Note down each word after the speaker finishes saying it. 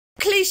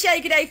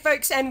Cliché G'day,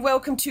 folks, and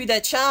welcome to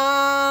the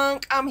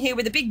chunk. I'm here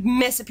with a big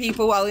mess of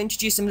people. I'll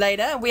introduce them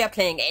later. We are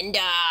playing Ender,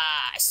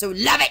 so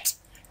love it!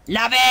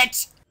 Love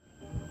it!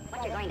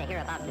 What you're going to hear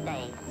about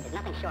today is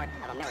nothing short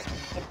of a miracle.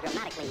 It's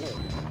dramatically new,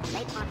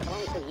 made possible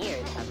only through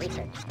years of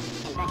research,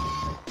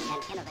 invention,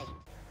 and innovation.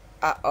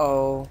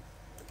 Uh-oh.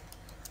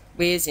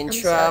 We's in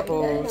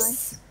trouble.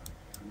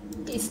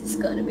 This is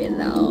gonna be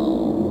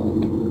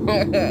long.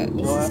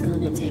 This is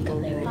gonna take a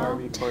very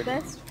long time.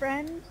 Best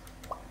friend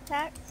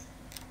tax.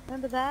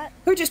 Remember that?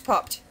 Who just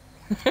popped?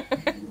 Yes,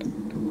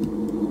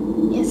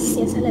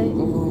 hello.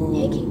 Ooh.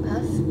 Hey, King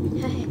Puff.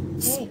 Hey,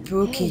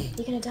 Spooky. Hey,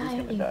 you're gonna die,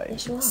 aren't you?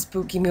 Yes, you are.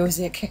 Spooky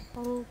music.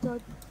 Oh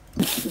god.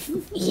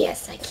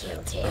 Yes, I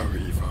killed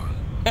him.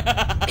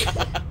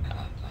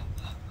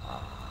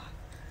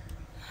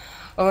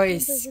 Oh,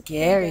 it's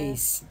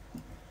scaries.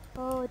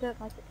 Oh, I don't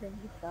like it when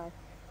you die.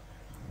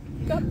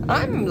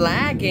 I'm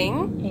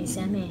lagging. Hey,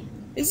 Sammy.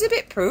 Is it a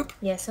bit poop?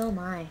 Yeah, so am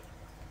I.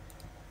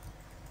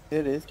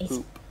 It is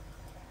poop.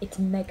 It's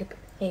mega.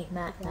 Hey,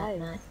 Matt.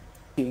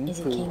 King Is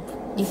it poop. king?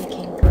 Is it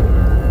king?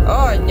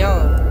 Oh,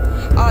 no.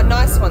 Oh,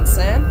 nice one,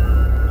 Sam.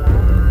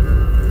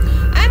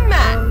 And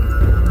Matt.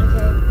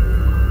 Okay.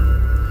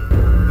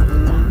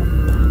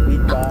 We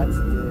got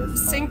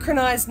this.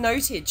 Synchronized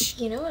notage.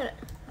 You know what?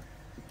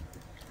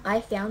 I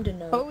found a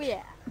note. Oh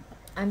yeah.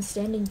 I'm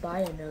standing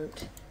by a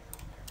note.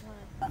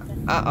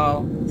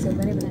 Uh-oh. So if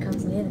anybody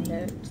comes near the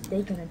note,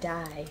 they're gonna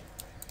die.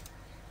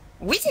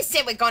 We just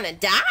said we're gonna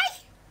die?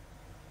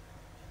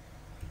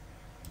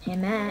 Hey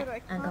Matt,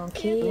 I'm gonna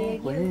kill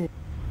you. Wait.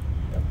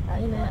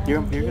 Hey Matt, I'm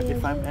gonna kill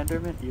If I'm you.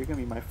 Enderman, you're gonna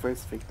be my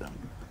first victim.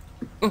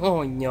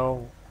 Oh,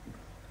 no.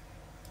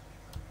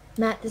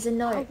 Matt, there's a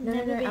note. I've No,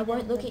 never I been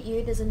won't look Enderman. at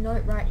you. There's a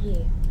note right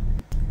here.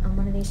 On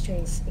one of these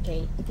trees.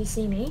 Okay, if you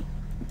see me.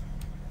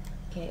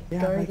 Okay,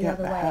 Yeah, go like, the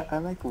other way. I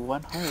like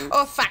one heart.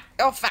 Oh, fuck.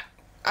 Oh, fuck.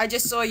 I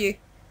just saw you.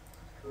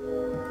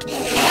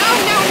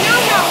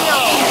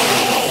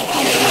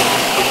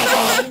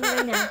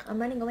 No! I'm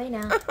running away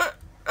now.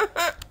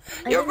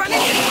 You're running.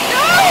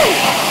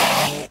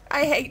 No!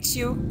 I hate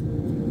you.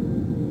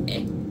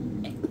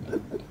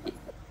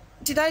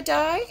 Did I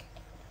die?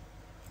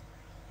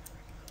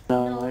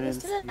 No, No, I you're didn't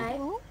still see.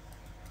 alive.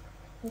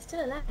 You're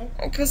still alive.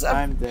 Because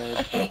I'm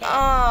dead.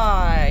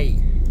 I.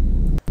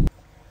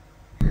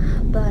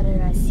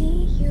 Butter, I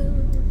see you.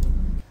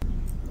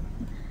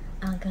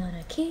 I'm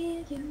gonna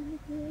kill you.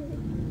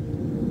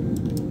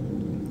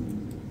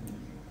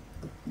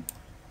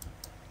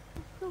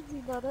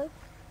 Cookie butter.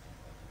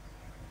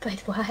 But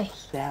why?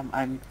 Damn,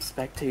 I'm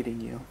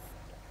spectating you.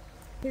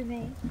 Who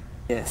me?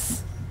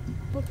 Yes.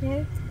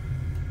 Okay.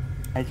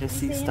 I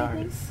just You see see stars.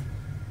 anything?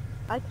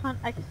 I can't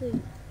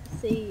actually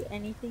see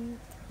anything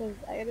because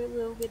I got a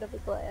little bit of a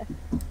glare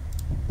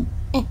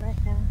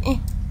right now.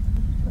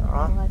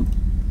 God.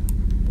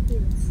 It's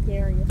even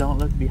scarier. Don't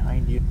look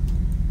behind you.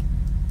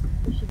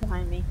 Push you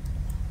behind me.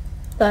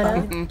 Butter,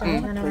 I'm don't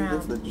gonna turn play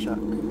this around. with Chuck.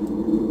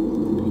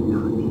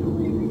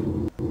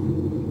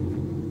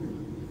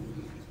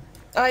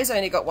 Oh, he's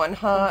only got one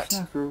heart.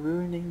 Chuck, we're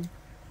ruining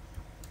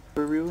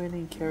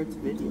Carrot's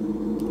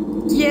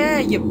video. Yeah,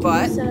 you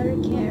butt.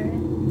 Sorry,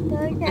 Karen.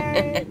 Sorry,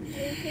 Carrot.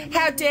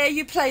 How dare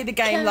you play the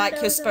game like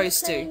you're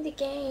supposed playing to? the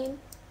game.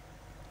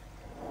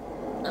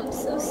 I'm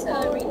so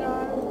sorry.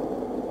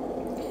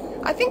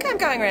 I think I'm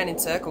going around in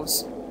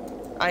circles.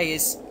 I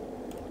is.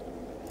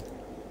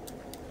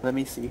 Let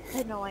me see.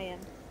 I know I am.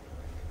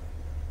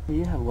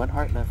 You have one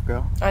heart left,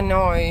 girl. I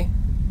know.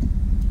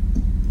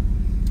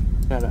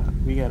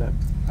 We gotta.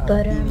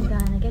 But I'm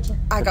gonna get you.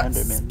 I got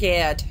Enderman.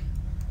 scared.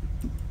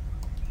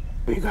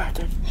 We got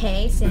it.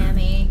 Hey,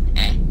 Sammy.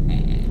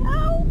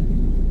 Ow!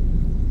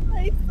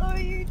 I saw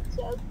you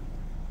just.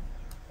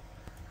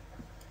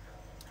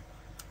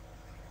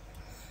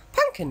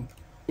 Pumpkin.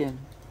 Yeah.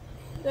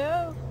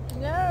 No!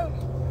 No!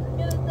 I'm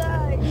gonna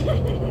die!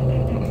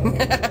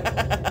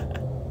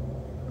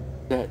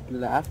 That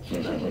laugh.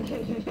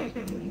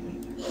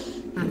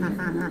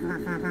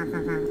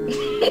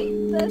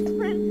 Best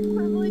friend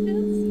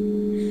privileges?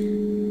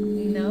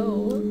 No.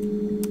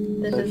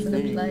 That Such doesn't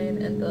thing. apply in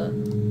Ender.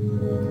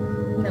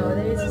 No,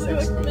 there is Those such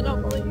are thing.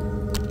 Monopoly.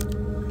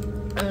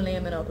 Only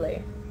a Monopoly.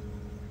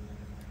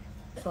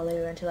 Follow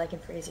you until I can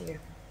freeze you.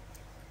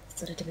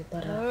 So to be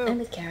butter. Oh. And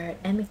with carrot.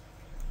 And with...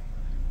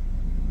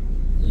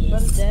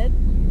 Butter's Yes. dead.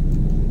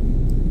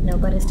 No,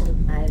 butter's still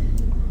alive.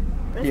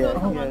 Rest Yeah,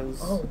 of he them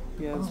has.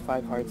 He has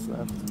 5 hearts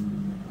left.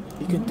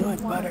 You can do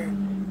it, Butter.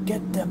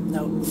 Get them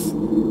notes.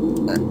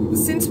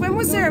 Since when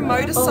was there a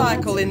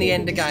motorcycle in the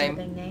Ender game?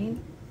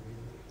 Name.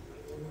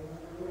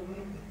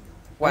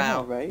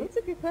 Wow. Right? That's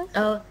a good question.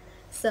 Oh,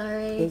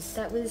 sorry. This-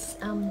 That was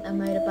a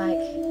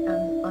motorbike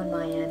on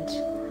my end.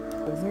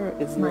 Are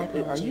My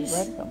you apologies.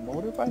 riding a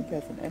motorbike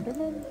as an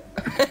Enderman?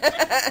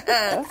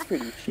 That's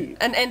pretty cheap.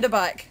 An Ender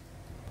bike.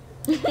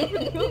 Good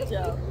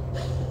job.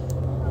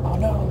 Oh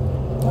no,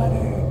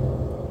 Butter.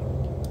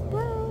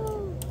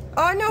 Whoa!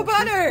 Oh, no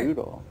butter!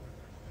 Brutal.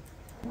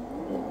 He's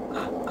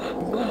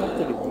going up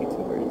to the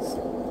YouTubers.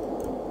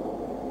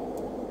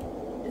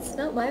 It's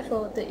not my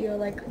fault that you're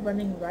like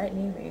running right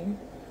near me.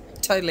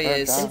 totally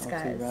is. God. Just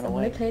guys, Ran I'm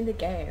away. gonna play the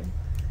game.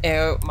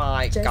 Oh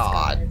my Just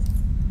god. guys.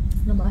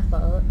 It's not my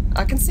fault.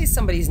 I can see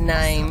somebody's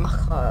name.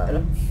 Oh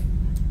god.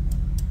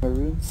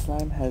 Maroon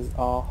slime has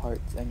all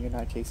hearts, and you're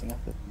not chasing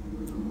after.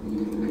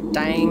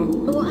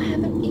 Dang. Oh, I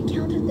haven't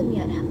encountered them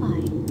yet, have I?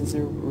 Is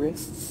there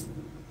wrists?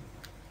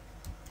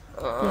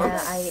 Yeah,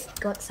 I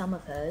got some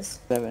of hers.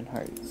 7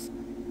 hearts.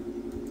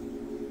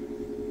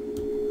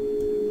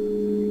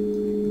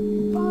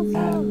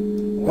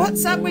 Awesome!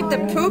 What's up with the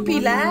poopy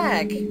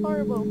lag?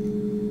 Horrible.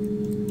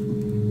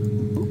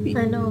 Poopy.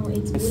 I know,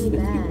 it's really It's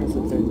bad. because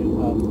of their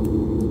new hub.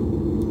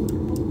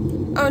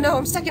 Oh no,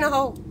 I'm stuck in a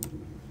hole.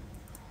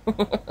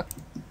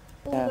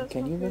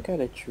 Can you look at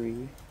a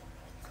tree?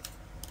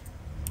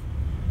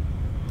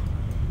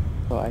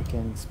 So I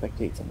can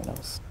spectate someone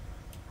else.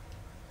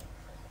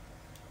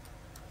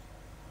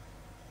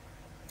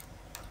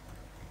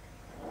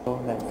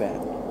 Oh, that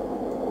bad.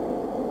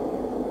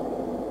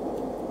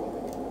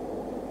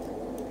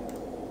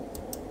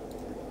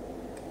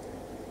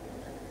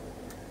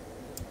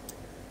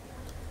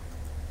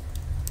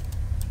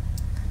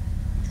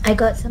 I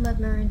got some of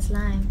Maroon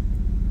slime.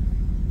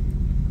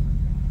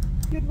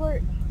 Good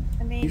work.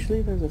 I mean,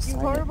 Usually there's a you sign.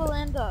 horrible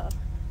ender.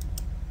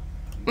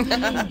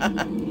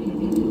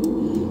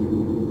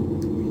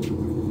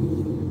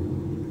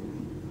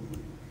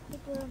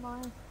 Where am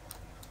I?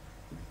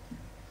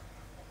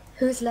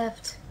 Who's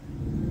left?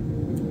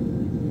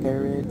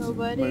 Carrots,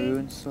 Nobody.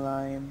 maroon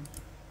slime,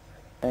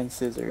 and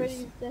scissors.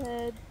 Ready's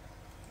dead.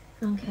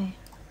 Okay.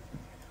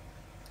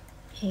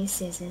 Hey,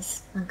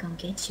 scissors, I'm gonna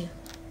get you.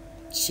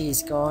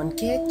 She's gonna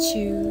get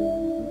you.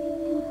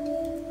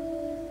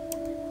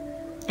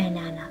 And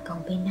I'm not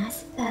gonna be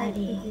nice about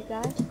Did you it.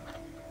 die?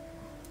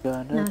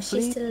 Gonna No,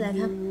 she's still bleed alive,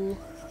 huh? you.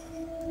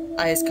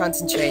 I was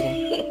concentrating.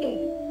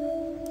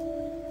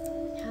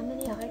 How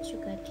many hearts you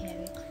got,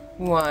 Carrot?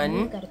 You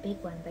One. got a big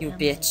one, but You how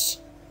many? bitch.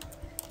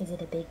 Is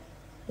it a big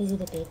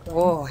one?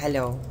 Oh,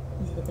 hello.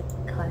 Is it a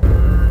big heart?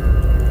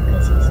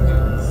 Because he's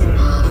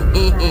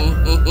nice.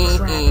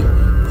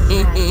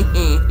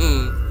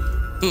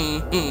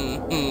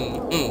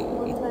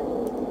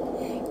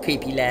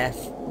 Creepy laugh.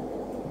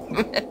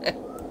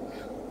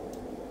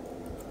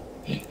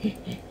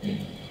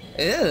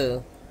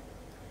 Ooh.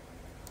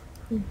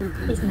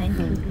 Is mine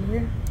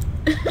creepier?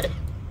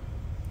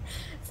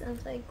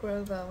 Sounds like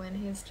Grover when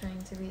he's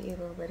trying to be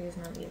evil, but he's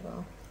not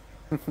evil.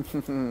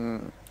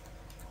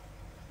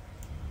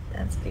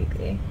 That's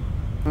creepy.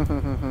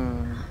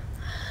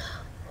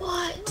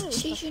 What?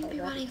 She shouldn't be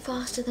running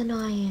faster than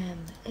I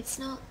am. It's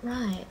not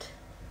right.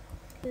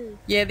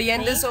 Yeah, the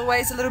ender's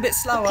always a little bit The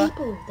slower.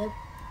 people, they're...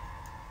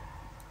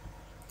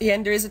 The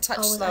ender is a touch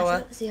Oh, I thought slower.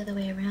 it was the other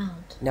way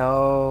around.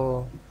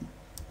 No.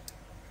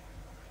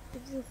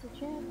 Gives us a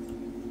chance.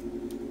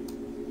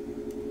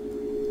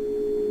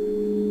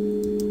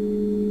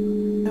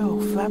 No,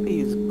 Flappy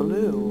is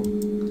blue.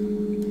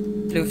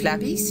 Blue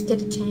flappies?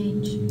 Get a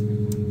change.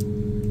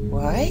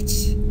 What?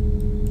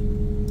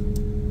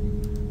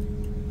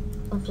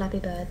 On Flappy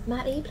Bird.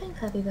 Matt, are you playing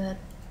Flappy Bird?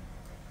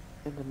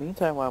 In the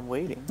meantime, while I'm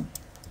waiting.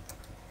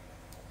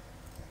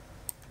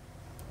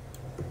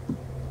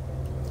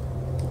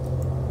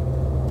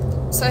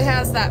 So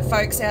how's that,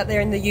 folks, out there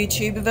in the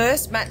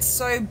YouTuberverse? Matt's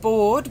so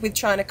bored with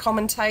trying to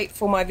commentate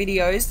for my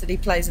videos that he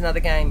plays another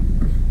game.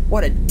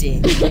 What a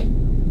dick.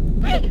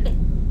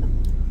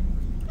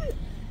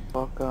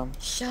 Welcome.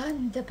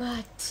 Shun the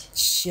butt.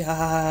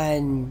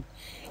 Shun.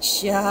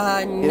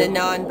 Shun the Yep.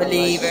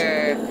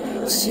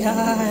 non-believer. Same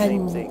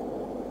Shun. thing.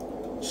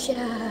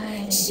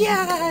 Shun.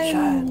 Shun.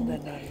 Shun the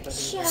non-believer.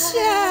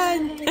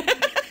 Shun.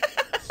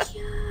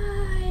 Shun.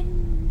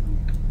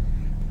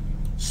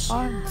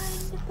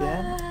 Once,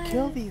 then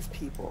kill these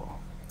people.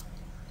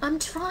 I'm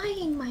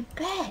trying my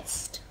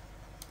best.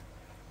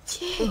 It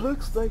Gee.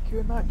 looks like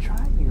you're not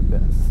trying your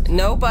best.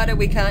 No, butter,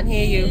 we can't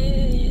hear you.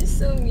 You're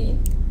so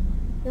mean.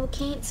 No,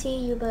 can't see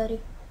you, buddy.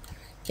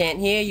 Can't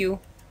hear you.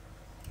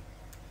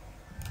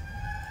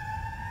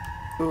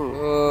 Ooh,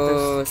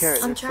 Oh, there's Carrot,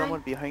 I'm there's trying.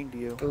 someone behind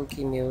you.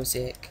 Spooky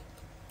music.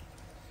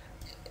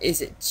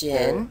 Is it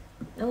Jen?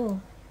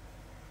 Oh,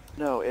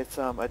 No, it's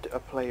a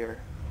player.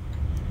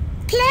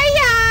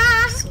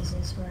 Player!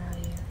 scissors, where are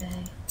you,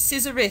 babe?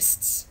 Scissor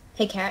wrists.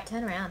 Hey, Carrot,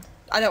 turn around.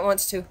 I don't want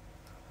to.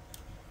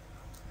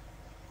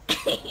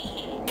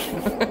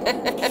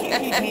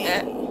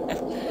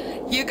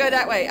 You go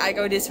that way, I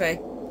go this way.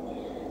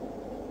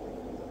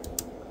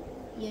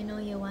 You know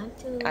you want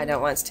to. I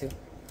don't want to.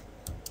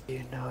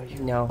 You know you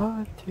No.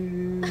 want to.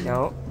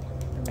 No.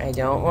 I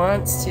don't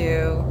want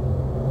to.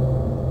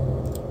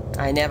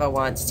 I never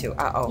want to.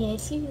 Uh-oh.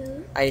 Yes, you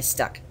do. I is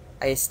stuck.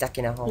 I is stuck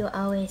in a hole. You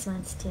always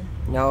wants to.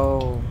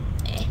 No.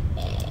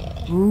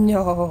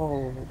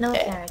 No. No,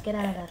 Carrot, get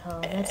out of that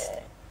hole.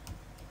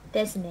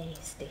 That's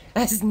nasty.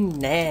 That's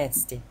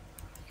nasty.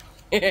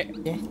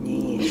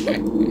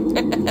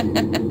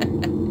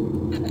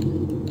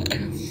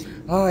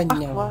 Oh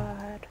no.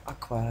 Awkward.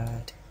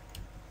 Awkward.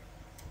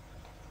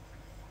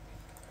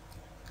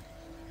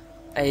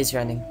 I is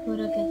running. What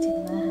a good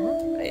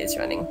to I is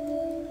running.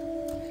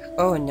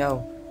 Oh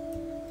no.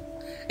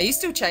 Are you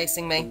still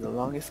chasing me? The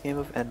longest game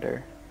of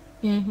Ender.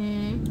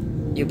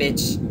 Mm-hmm. You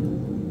bitch.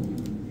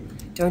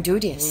 Don't do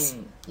this.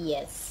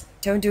 Yes.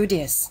 Don't do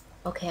this.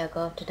 Okay, I'll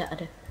go after the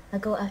other. I'll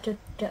go after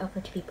the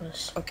other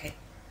people's. Okay.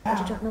 But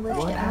you don't know where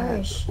they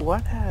are.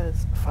 What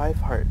has 5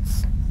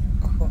 hearts?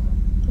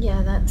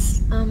 Yeah,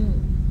 that's,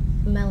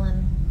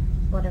 Melon.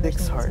 Whatever 6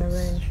 his name is, hearts.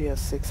 Maroon. She has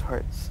 6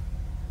 hearts.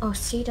 Oh,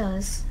 she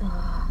does.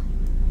 Oh.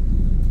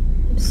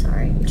 I'm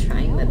sorry, I'm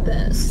trying my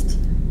best.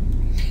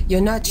 You're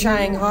not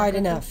trying hard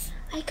enough.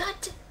 I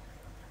got to...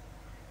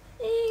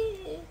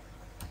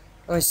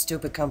 Or a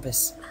stupid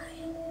compass.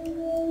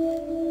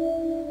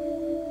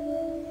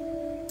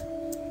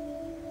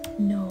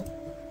 No.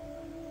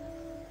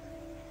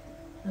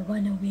 I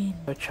wanna win.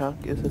 A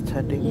chunk is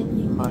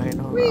attending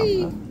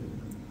Minorama.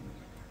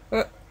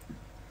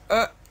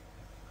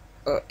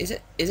 Is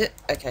it? Is it?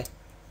 Okay.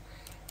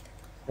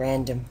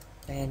 Random.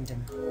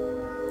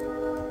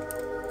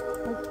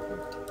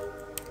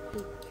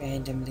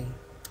 Randomly.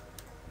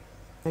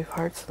 5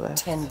 hearts left.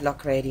 10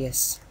 block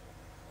radius.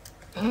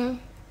 I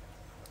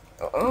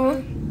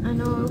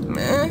know.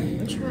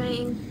 I'm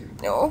trying.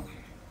 No.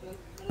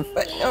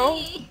 But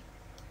no.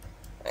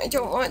 I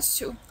don't want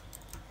to.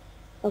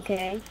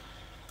 Okay.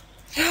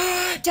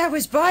 That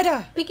was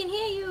butter. We can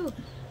hear you.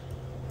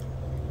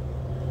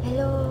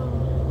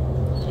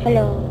 Hello.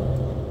 Hello.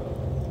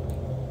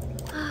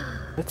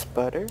 That's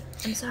butter?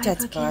 I'm sorry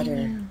That's for killing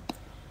butter. you.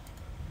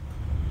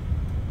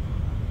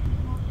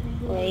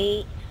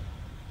 Wait.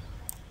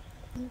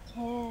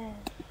 Okay.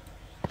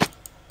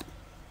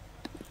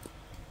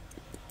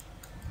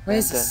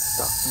 Where's Then this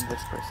stalking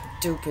this person.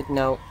 stupid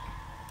note?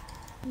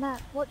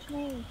 Matt, watch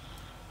me.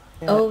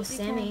 Yeah. Oh,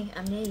 Sammy,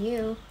 I'm near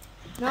you.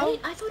 No.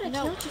 I thought I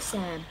killed you,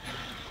 Sam.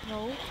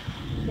 No.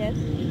 Yes.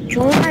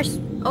 Join our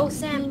Oh,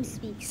 Sam.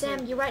 speak.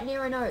 Sam, you're right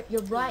near a note.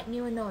 You're right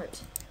near a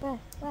note. Where?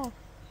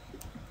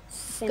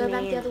 Go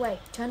back the other way.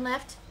 Turn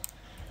left.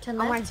 Turn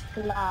Oh my left.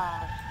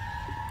 god.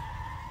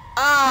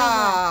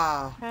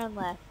 Ah! Turn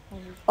left.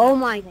 Oh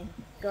my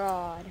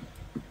god.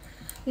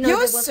 No, You're there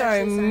was so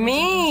actually a sign.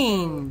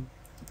 mean!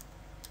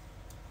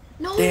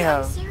 No,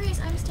 Damn. I'm serious.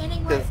 I'm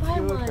standing right Just by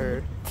killed one.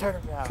 her. Turn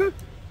around.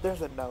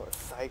 There's a note.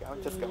 Psych.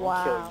 I'm just gonna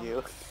Wow. kill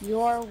you.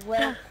 You're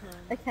welcome.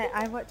 Okay,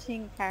 I'm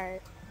watching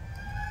Carrot.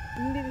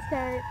 You can do this,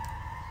 Carrot.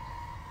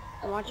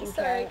 I'm watching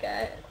Sorry, Carrot.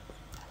 guys.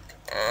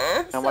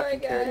 I'm Sorry, watching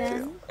Carrot guys.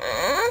 too.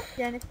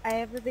 Jen, if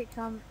I ever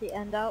become the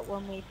Ender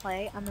when we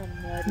play, I'm a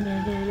nerd.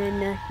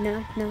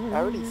 I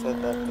already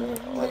said that though.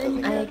 That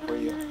doesn't count for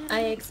you. I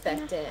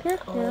expect it.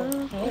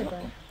 Oh, hey, bro.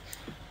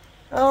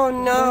 Oh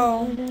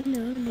no!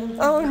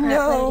 Oh Crap,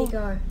 no!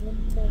 where did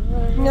he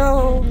go?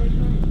 No!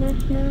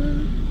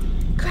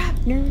 Crap!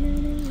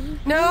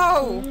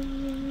 No!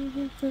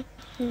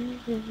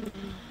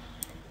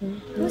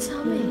 Who's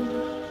humming?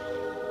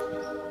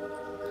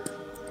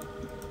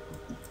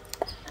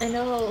 I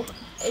know.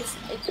 It's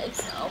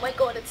oh my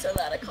god, it's so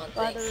loud I can't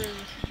think.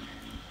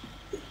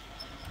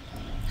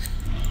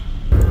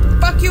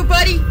 Fuck you,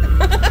 buddy!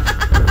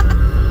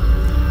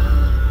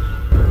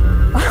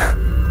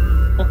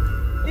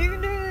 You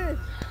can do this!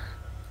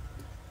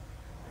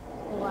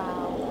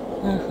 Wow.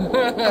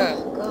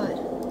 Oh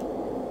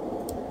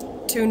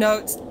god. Two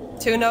notes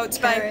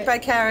Carrot. by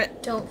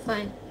Carrot. Don't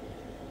find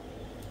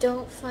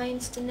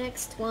the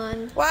next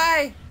one.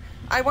 Why?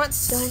 I want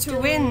Don't to do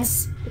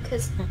wins. it,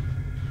 because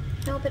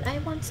no, but I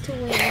want to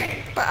win.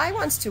 But I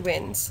wants to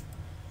wins.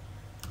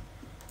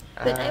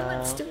 But I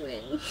want to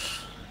win.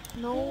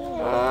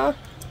 No.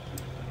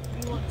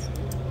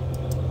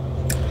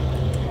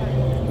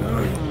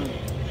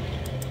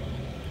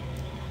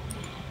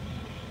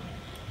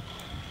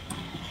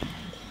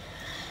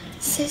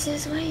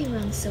 Scissors, why you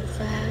run so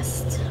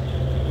fast?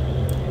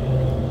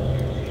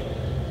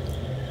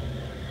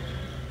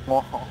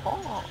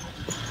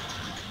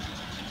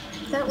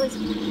 That was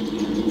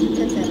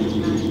pathetic,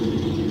 man.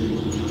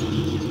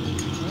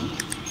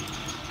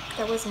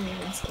 That wasn't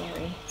even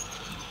scary.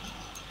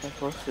 It's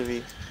supposed to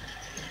be.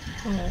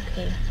 Oh,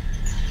 okay.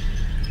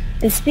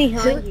 It's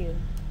behind you.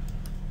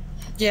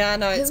 Yeah, I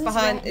know. It's Who is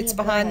behind. right It's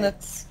near behind the.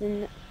 birds?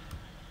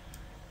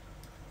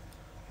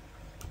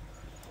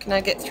 Can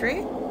I get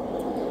through?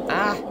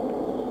 Ah,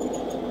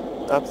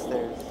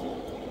 Upstairs.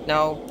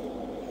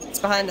 no. It's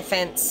behind the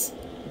fence.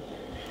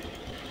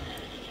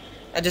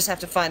 I just have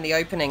to find the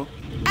opening.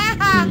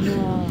 Aha!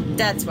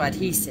 That's what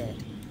he said.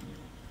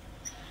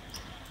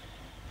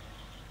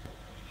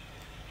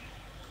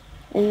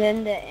 And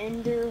then the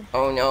ender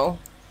Oh no.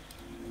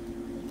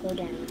 go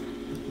down.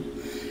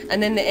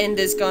 And then the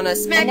ender's gonna I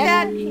smack never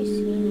that. actually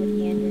seen what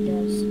the ender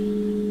does.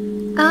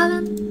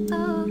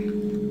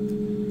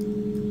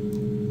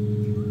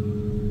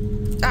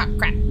 Ah,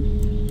 crap.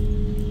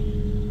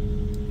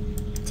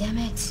 Damn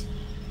it.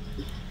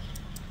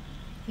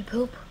 You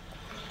poop.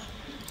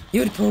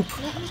 You'd poop.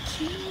 Let me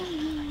kill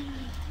you.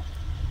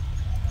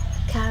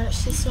 Carrot,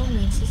 she's so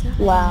mean. She's not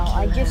Wow, gonna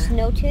I kill just her.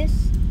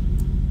 noticed.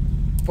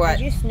 What? I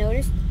just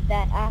noticed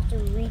that I have to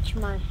reach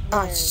my hand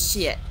Oh,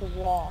 shit. to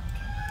walk.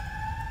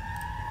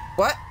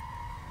 What?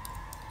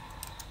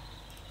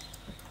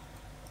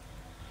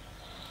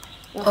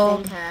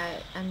 Okay,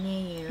 I'm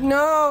near you.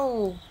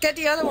 No! Get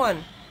the other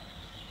one.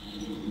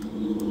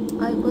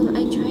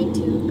 I tried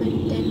to,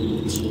 but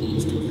then she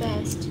was too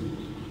fast.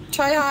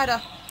 Try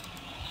harder.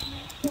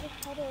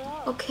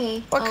 Okay,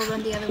 What I'll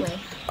run the other way.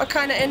 What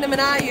kind of Enderman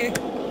are you?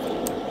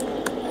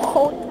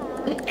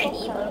 An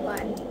evil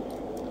one.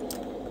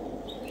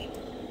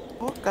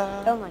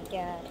 Oh my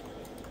god.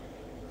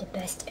 The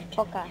best engine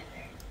Okay.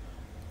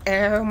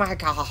 Oh my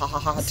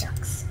god.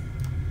 sucks.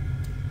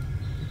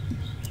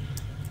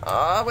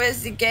 Oh,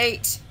 where's the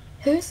gate?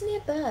 Who's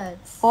near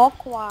birds?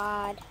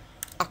 Awkward.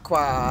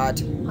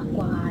 Awkward.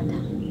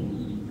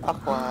 Awkward.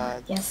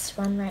 Awkward. Yes,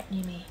 run right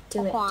near me. Do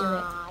it, do it.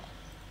 Awkward.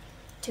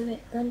 Do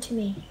it, run to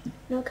me.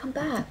 No, come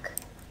back.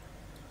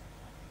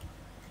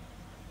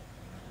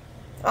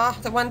 Ah,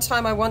 the one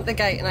time I want the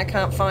gate and I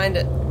can't find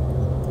it.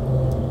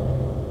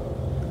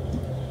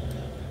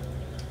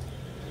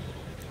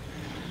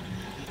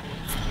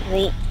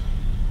 Sweet.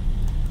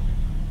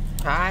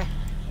 Hi.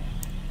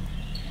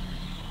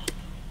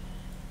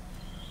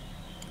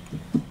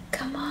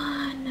 Come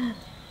on.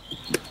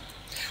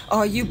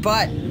 Oh, you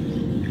butt.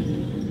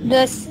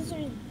 The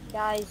scissors,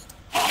 guys.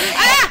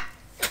 Ah!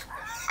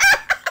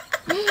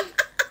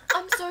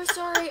 I'm so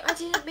sorry. I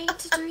didn't mean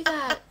to do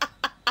that.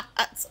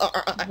 That's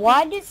alright.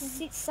 Why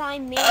does it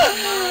sign me?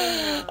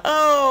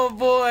 Oh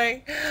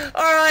boy.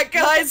 Alright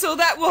guys, well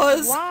that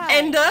was Why?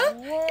 Ender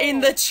Whoa.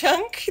 in the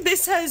chunk.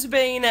 This has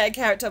been a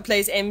Character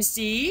Plays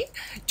MC,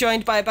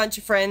 joined by a bunch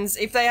of friends.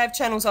 If they have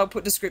channels, I'll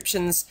put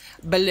descriptions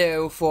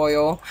below for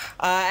you.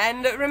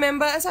 And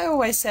remember, as I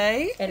always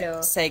say,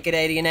 Hello. say good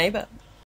day to your neighbour.